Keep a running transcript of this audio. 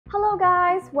Hello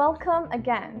guys, welcome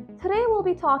again. Today we'll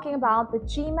be talking about the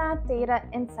GMAT Data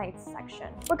Insights section.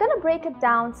 We're going to break it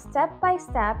down step by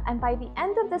step, and by the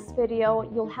end of this video,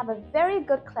 you'll have a very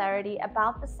good clarity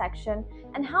about the section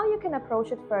and how you can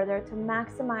approach it further to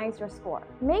maximize your score.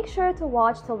 Make sure to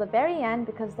watch till the very end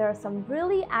because there are some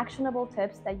really actionable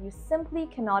tips that you simply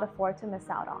cannot afford to miss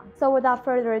out on. So without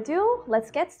further ado,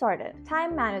 let's get started.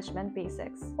 Time management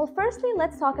basics. Well, firstly,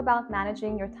 let's talk about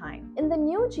managing your time. In the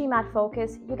new GMAT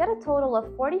Focus, you get a total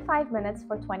of 45 minutes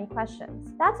for 20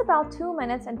 questions. That's about 2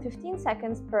 minutes and 15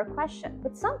 seconds per question.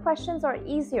 But some questions are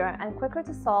easier and quicker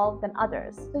to solve than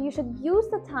others, so you should use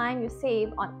the time you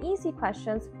save on easy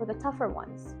questions for the tougher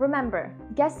ones. Remember,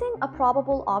 guessing a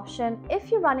probable option if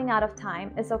you're running out of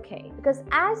time is okay, because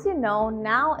as you know,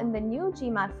 now in the new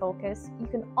GMAT Focus, you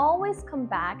can always come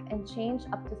back and change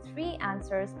up to 3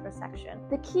 answers per section.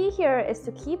 The key here is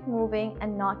to keep moving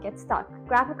and not get stuck.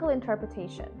 Graphical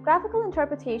interpretation. Graphical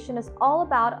interpretation is all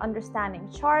about understanding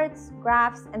charts,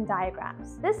 graphs, and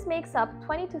diagrams. This makes up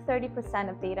 20 to 30%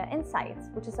 of data insights,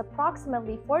 which is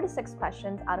approximately 4 to 6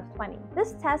 questions out of 20.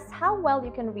 This tests how well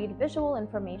you can read visual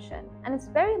information, and it's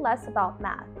very less about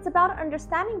math. It's about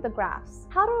understanding the graphs.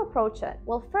 How to approach it?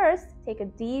 Well, first, take a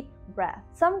deep breath.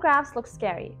 Some graphs look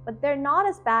scary, but they're not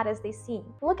as bad as they seem.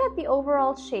 Look at the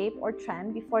overall shape or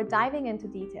trend before diving into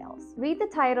details. Read the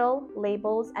title,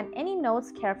 labels, and any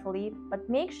notes carefully, but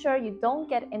make sure you don't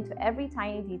get into every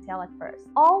tiny detail at first.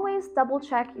 Always double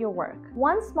check your work.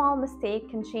 One small mistake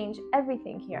can change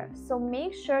everything here, so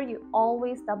make sure you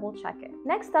always double check it.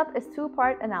 Next up is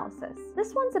two-part analysis.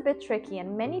 This one's a bit tricky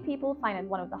and many people find it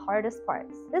one of the hardest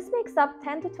parts. This makes up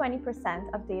 10 to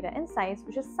 20% of data insights,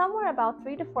 which is somewhere about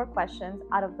 3 to 4 questions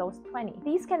out of those 20.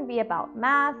 These can be about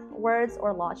math, words,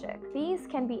 or logic. These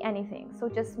can be anything, so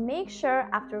just make sure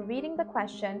after reading the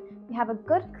question, you have a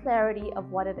good clarity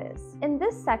of what it is. In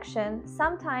this section,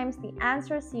 sometimes the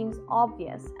answer seems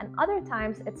obvious and other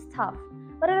times it's tough,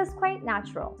 but it is quite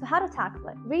natural. So how to tackle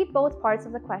it? Read both parts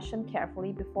of the question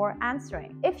carefully before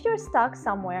answering. If you're stuck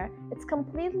somewhere, it's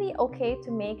completely okay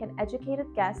to make an educated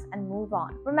guess and move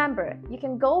on. Remember, you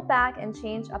can go back and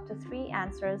change up to 3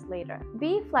 answers later.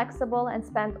 Be flexible and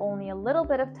spend only a little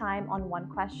bit of time on one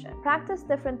question. Practice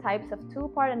different types of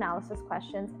two-part analysis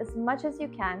questions as much as you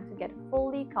can to get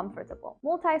fully comfortable.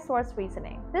 Multi-source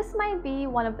reasoning. This might be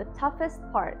one of the toughest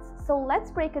parts, so let's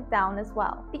break it down as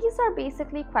well. These are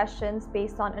basically questions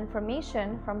based on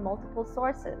information from multiple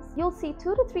sources. You'll see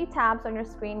 2 to 3 tabs on your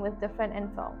screen with different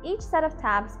info. Each set of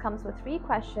tabs comes with 3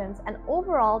 questions, and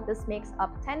overall this makes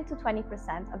up 10 to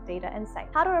 20% of data insight.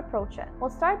 How to approach it? We'll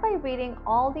start by reading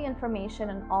all the information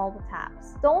in all the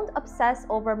tabs. Don't obsess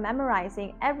over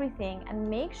memorizing everything and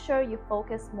make sure you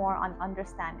focus more on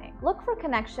understanding. Look for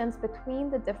connections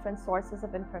between the different sources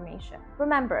of information.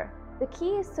 Remember, the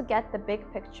key is to get the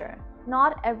big picture,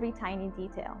 not every tiny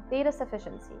detail. Data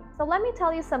sufficiency. So let me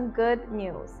tell you some good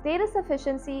news. Data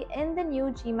sufficiency in the new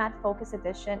GMAT Focus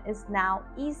edition is now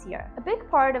easier. A big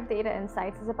part of data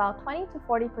insights is about 20 to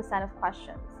 40% of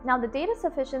questions. Now the data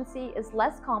sufficiency is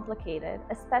less complicated,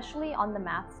 especially on the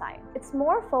math side. It's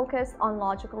more focused on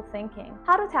logical thinking.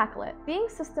 How to tackle it? Being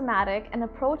systematic and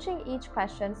approaching each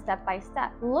question step by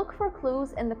step. Look for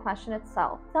clues in the question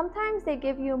itself. Sometimes they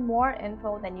give you more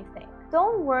info than you think.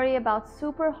 Don't worry about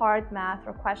super hard math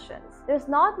or questions. There's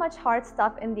not much hard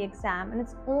stuff in the exam and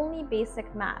it's only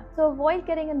basic math. So avoid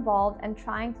getting involved and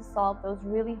trying to solve those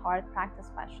really hard practice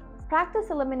questions. Practice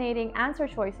eliminating answer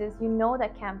choices you know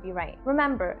that can't be right.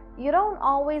 Remember, you don't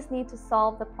always need to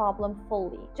solve the problem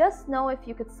fully. Just know if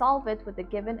you could solve it with the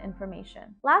given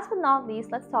information. Last but not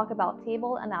least, let's talk about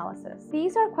table analysis.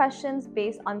 These are questions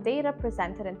based on data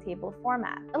presented in table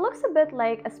format. It looks a bit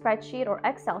like a spreadsheet or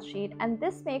Excel sheet, and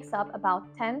this makes up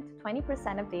about 10 to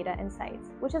 20% of data insights,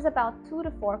 which is about 2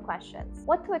 to 4 questions.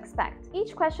 What to expect?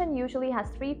 Each question usually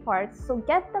has 3 parts, so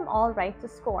get them all right to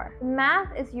score. The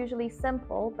math is usually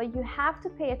simple, but you have to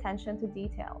pay attention to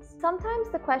details. Sometimes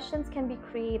the questions can be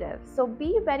creative, so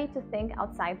be ready to think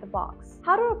outside the box.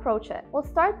 How to approach it? We'll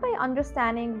start by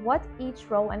understanding what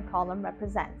each row and column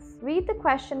represents. Read the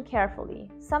question carefully.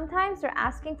 Sometimes they're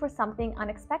asking for something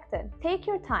unexpected. Take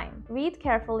your time, read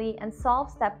carefully, and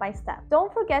solve step by step.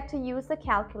 Don't forget to use the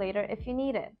calculator if you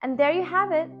need it. And there you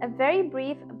have it, a very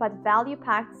brief but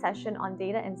value-packed session on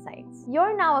data insights.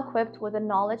 You're now equipped with the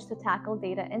knowledge to tackle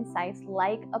data insights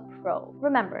like a pro.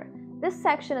 Remember, this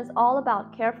section is all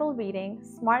about careful reading,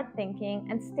 smart thinking,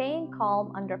 and staying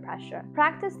calm under pressure.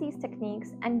 Practice these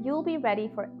techniques and you'll be ready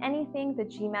for anything the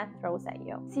GMAT throws at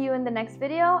you. See you in the next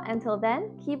video. Until then,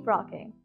 keep rocking.